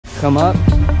come up,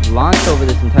 launch over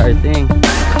this entire thing.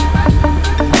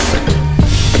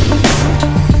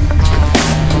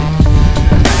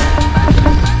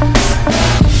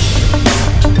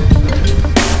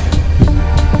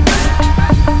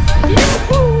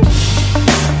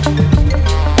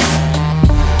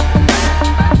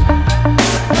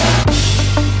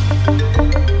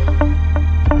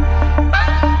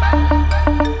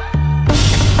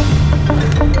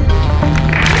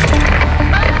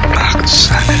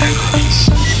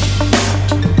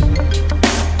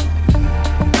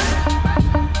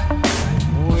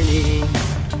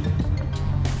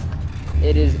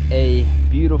 It is a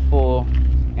beautiful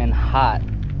and hot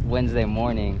Wednesday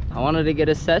morning. I wanted to get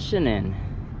a session in,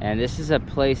 and this is a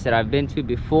place that I've been to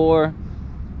before,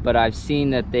 but I've seen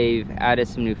that they've added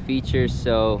some new features,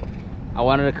 so I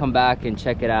wanted to come back and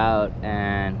check it out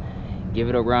and give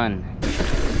it a run.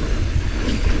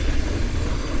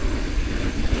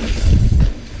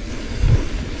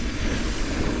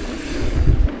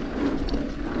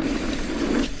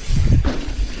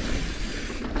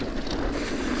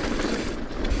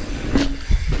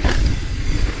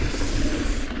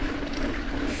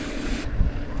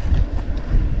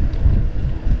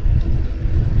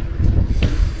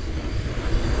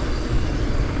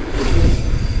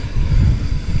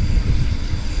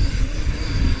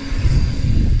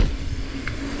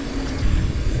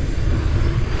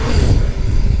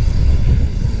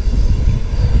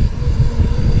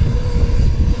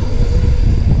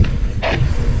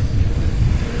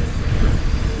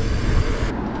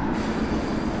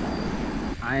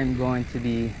 I am going to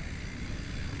be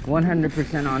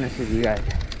 100% honest with you guys.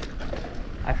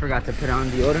 I forgot to put on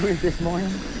deodorant this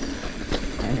morning,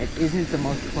 and it isn't the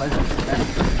most pleasant smell.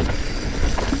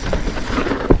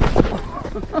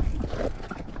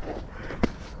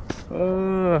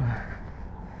 Oh,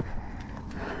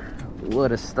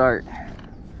 what a start.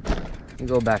 Let me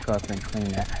go back up and clean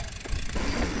that.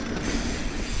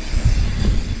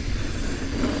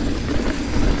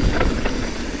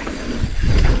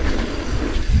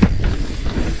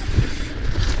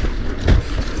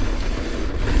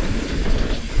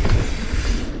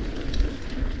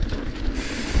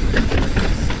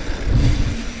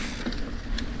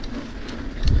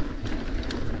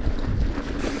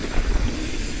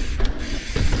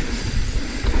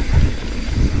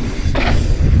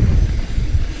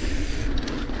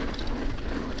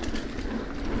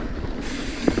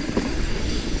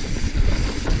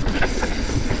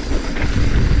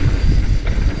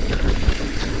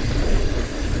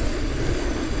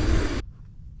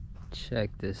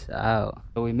 Check this out.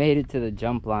 So we made it to the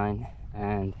jump line,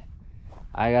 and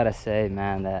I gotta say,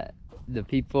 man, that the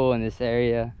people in this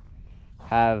area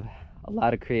have a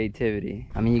lot of creativity.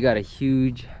 I mean, you got a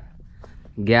huge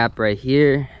gap right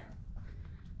here,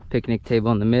 picnic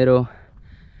table in the middle.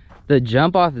 The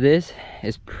jump off this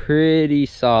is pretty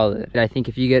solid. I think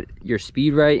if you get your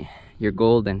speed right, you're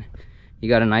golden. You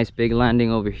got a nice big landing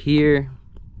over here,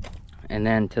 and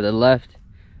then to the left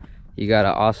you got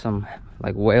an awesome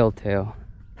like whale tail.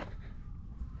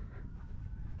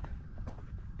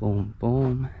 Boom,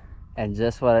 boom. And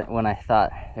just when I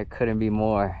thought there couldn't be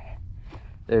more,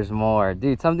 there's more.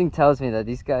 Dude, something tells me that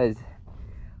these guys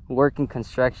work in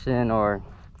construction or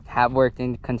have worked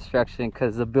in construction,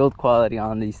 because the build quality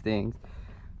on these things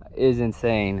is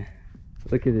insane.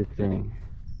 Look at this thing.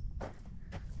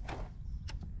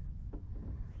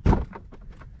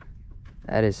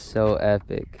 That is so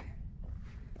epic.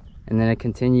 And then it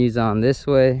continues on this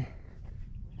way.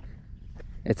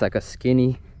 It's like a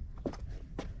skinny,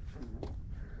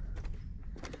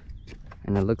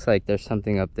 and it looks like there's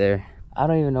something up there. I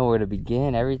don't even know where to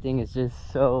begin. Everything is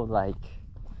just so like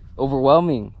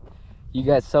overwhelming. You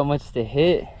got so much to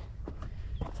hit.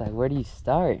 It's like, where do you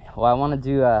start? Well, I want to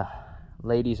do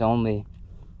ladies only,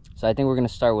 so I think we're gonna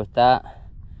start with that,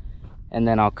 and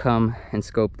then I'll come and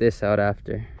scope this out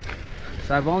after.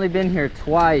 So I've only been here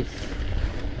twice,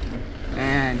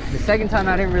 and the second time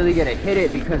I didn't really get to hit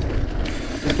it because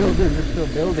the builders are still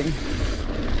building.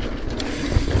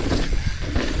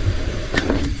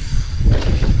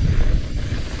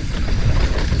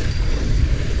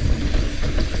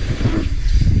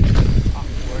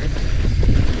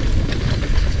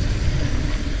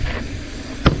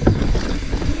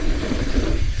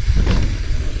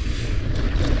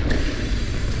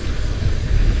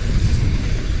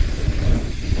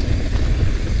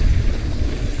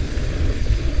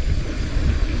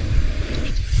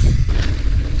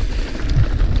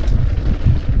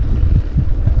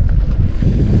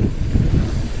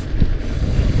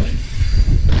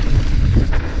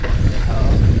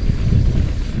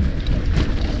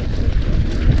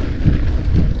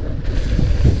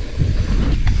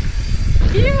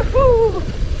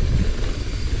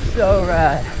 So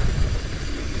rad.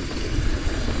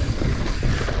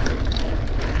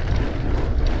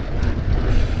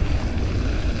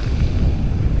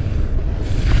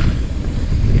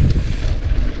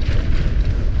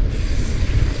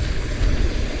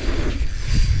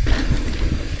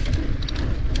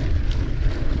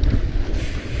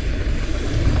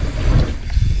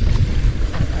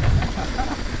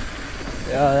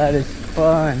 Yo, that is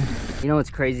fun. You know what's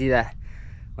crazy? That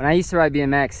when I used to ride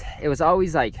BMX, it was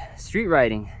always like street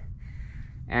riding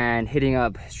and hitting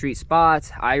up street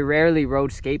spots. I rarely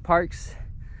rode skate parks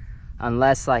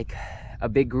unless like a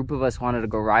big group of us wanted to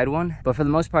go ride one. But for the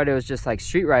most part, it was just like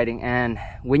street riding. And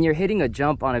when you're hitting a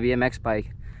jump on a BMX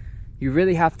bike, you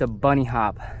really have to bunny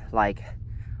hop like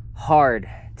hard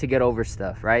to get over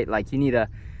stuff, right? Like you need to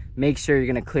make sure you're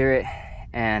gonna clear it,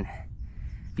 and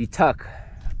you tuck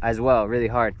as well really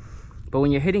hard. But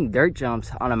when you're hitting dirt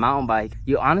jumps on a mountain bike,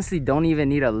 you honestly don't even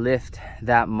need to lift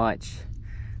that much.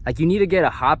 Like you need to get a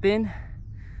hop in,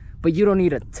 but you don't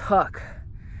need to tuck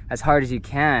as hard as you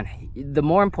can. The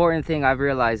more important thing I've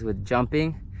realized with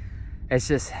jumping is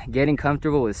just getting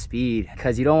comfortable with speed,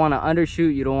 because you don't want to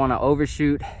undershoot, you don't want to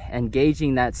overshoot, and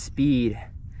gauging that speed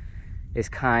is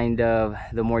kind of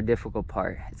the more difficult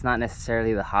part. It's not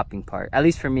necessarily the hopping part, at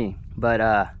least for me. But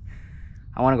I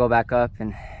want to go back up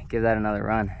and give that another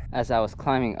run. As I was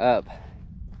climbing up,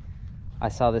 I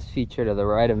saw this feature to the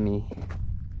right of me.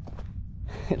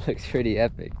 It looks pretty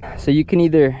epic. So you can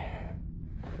either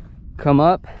come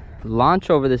up, launch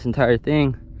over this entire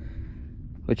thing,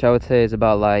 which I would say is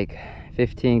about like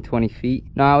 15-20 feet.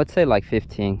 No, I would say like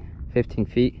 15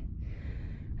 feet.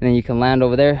 And then you can land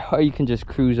over there, or you can just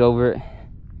cruise over it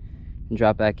and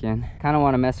drop back in. Kind of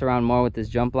want to mess around more with this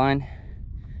jump line,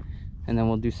 and then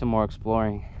we'll do some more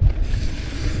exploring.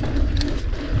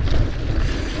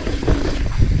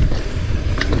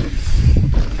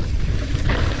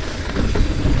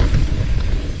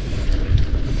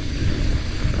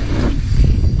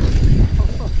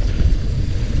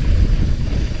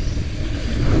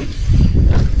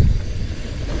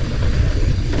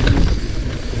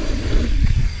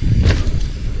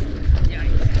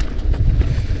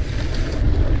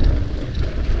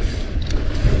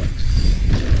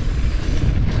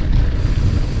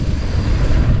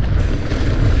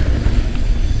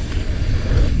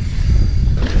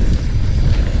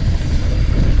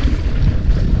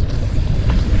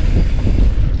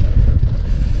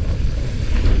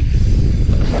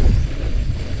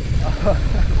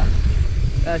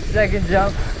 That second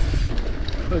jump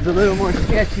was a little more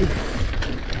sketchy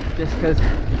just because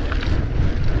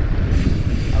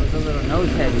I was a little nose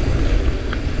heavy.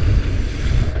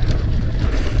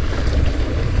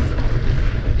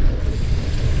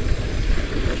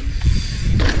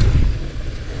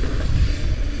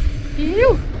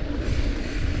 Ew.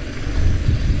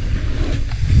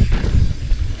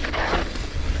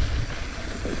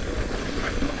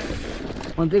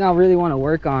 One thing I really want to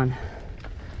work on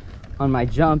my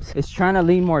jumps is trying to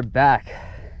lean more back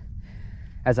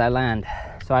as I land.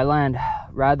 So I land,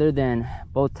 rather than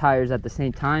both tires at the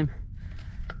same time,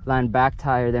 land back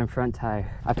tire then front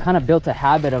tire. I've kind of built a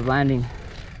habit of landing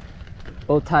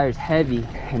both tires heavy,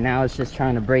 and now it's just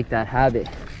trying to break that habit.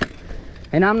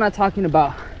 And I'm not talking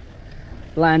about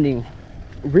landing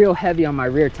real heavy on my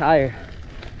rear tire,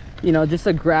 you know, just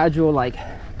a gradual like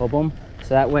boom boom, so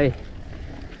that way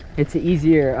it's an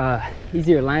easier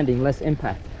landing, less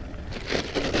impact.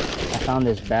 I found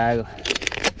this bag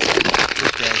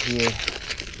right here,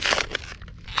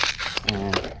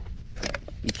 and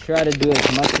you try to do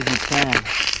as much as you can,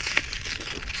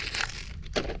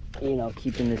 you know,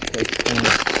 keeping this place clean.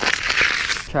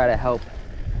 Try to help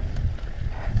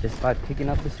just by picking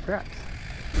up the scraps.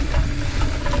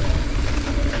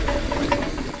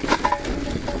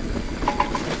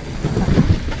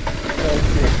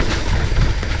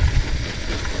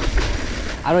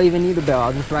 I don't even need a bell.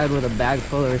 I'll just ride with a bag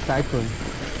full of recycling,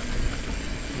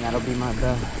 and that'll be my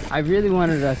bell. I really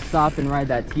wanted to stop and ride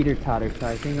that teeter-totter, so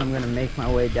I think I'm gonna make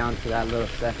my way down to that little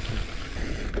section.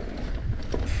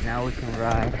 Now we can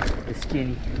ride the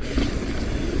skinny.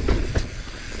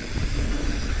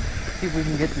 See if we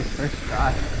can get this first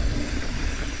try.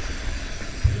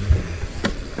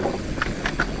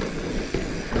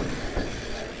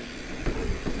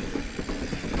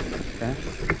 Okay.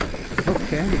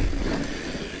 Okay.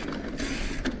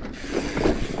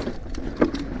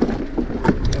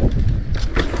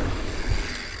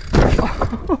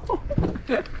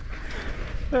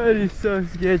 That is so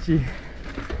sketchy.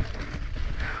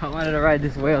 I wanted to ride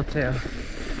this whale tail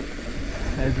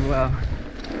as well.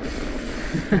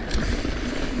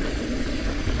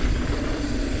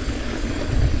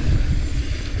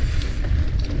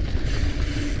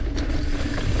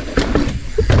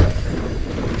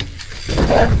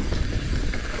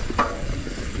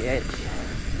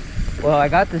 Well, I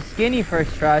got the skinny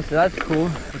first try, so that's cool.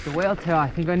 With the whale tail, I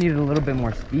think I needed a little bit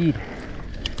more speed.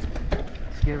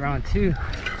 Let's get round 2.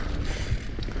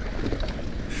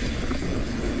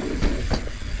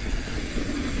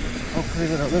 Hopefully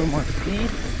with a little more speed.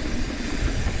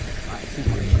 Alright,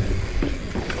 super.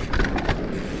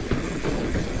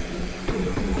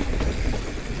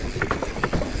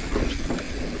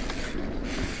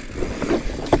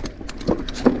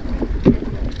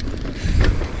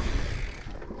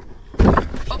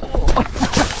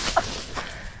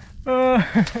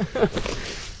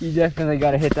 You definitely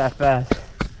gotta hit that fast.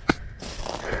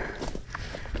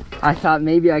 I thought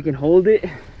maybe I can hold it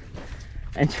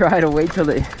and try to wait till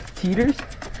it teeters,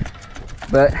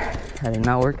 but that did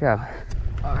not work out.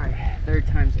 All right,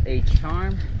 3rd time's a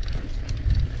charm.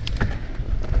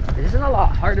 This is a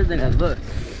lot harder than it looks,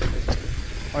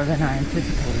 or than I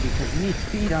anticipated, because you need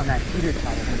speed on that teeter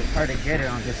totter, and it's hard to get it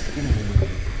on this skinny one.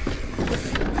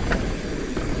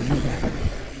 You need that.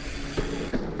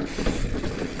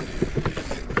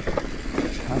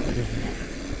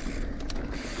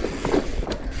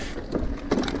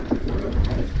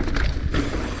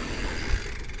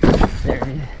 There it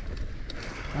is.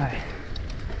 Alright.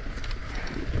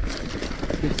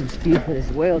 Let's get some speed for this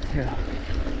whale tail.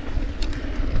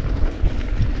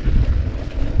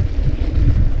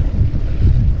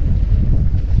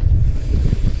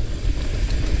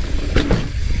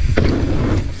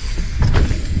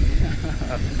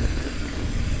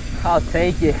 I'll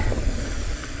take it.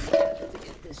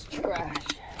 Get this trash.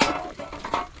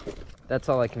 That's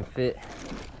all I can fit,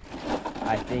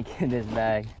 I think, in this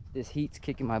bag. This heat's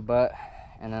kicking my butt,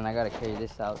 and then I gotta carry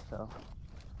this out, so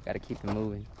gotta keep it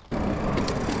moving.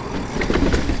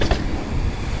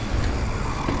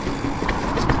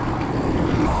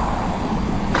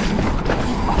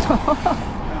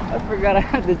 I forgot I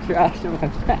had the trash in my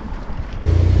bag.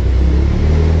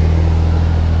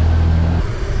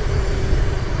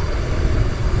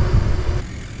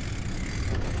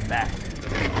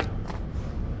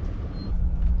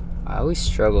 I always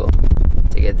struggle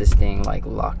to get this thing like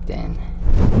locked in.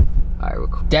 Alright, we're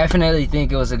cool. Definitely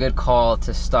think it was a good call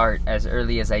to start as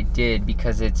early as I did,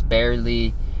 because it's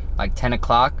barely like 10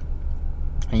 o'clock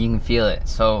and you can feel it.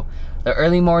 So the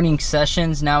early morning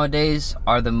sessions nowadays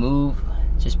are the move,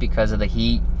 just because of the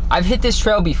heat. I've hit this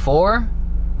trail before,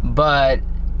 but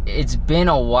it's been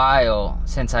a while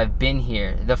since I've been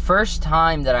here. The first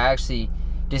time that I actually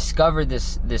discovered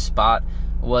this spot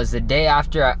was the day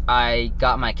after I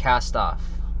got my cast off,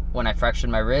 when I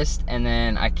fractured my wrist, and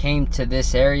then I came to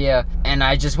this area and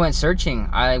I just went searching.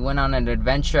 I went on an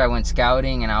adventure, I went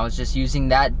scouting, and I was just using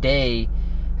that day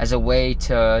as a way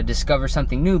to discover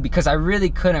something new, because I really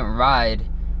couldn't ride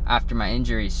after my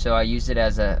injuries, so I used it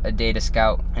as a day to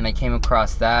scout, and I came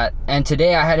across that. And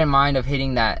today I had in mind of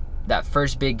hitting that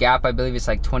first big gap. I believe it's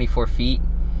like 24 feet,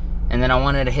 and then I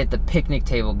wanted to hit the picnic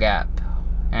table gap,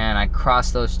 and I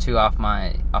crossed those two off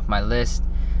my list.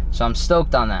 So I'm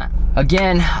stoked on that.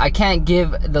 Again, I can't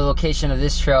give the location of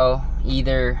this trail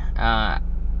either, out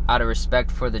of respect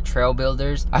for the trail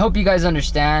builders. I hope you guys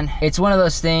understand. It's one of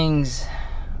those things,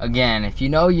 again, if you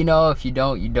know, you know. If you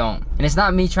don't, you don't. And it's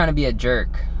not me trying to be a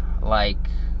jerk. Like,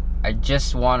 I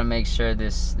just want to make sure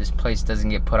this place doesn't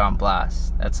get put on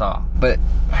blast. That's all. But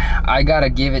I gotta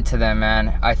give it to them,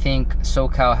 man. I think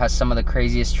SoCal has some of the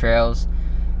craziest trails,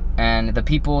 and the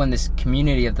people in this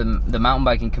community of the mountain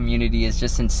biking community is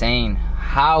just insane.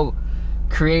 How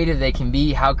creative they can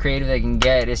be, how creative they can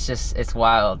get. It's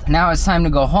wild. Now it's time to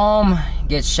go home,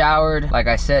 get showered. Like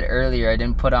I said earlier, I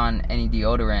didn't put on any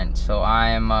deodorant, so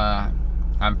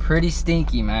I'm pretty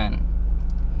stinky, man,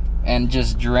 and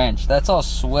just drenched. That's all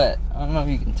sweat. I don't know if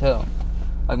you can tell.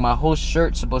 Like, my whole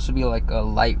shirt's supposed to be like a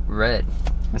light red.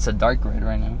 It's a dark red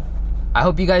right now. I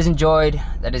hope you guys enjoyed.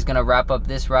 That is gonna wrap up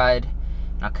this ride.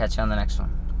 I'll catch you on the next one.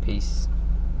 Peace.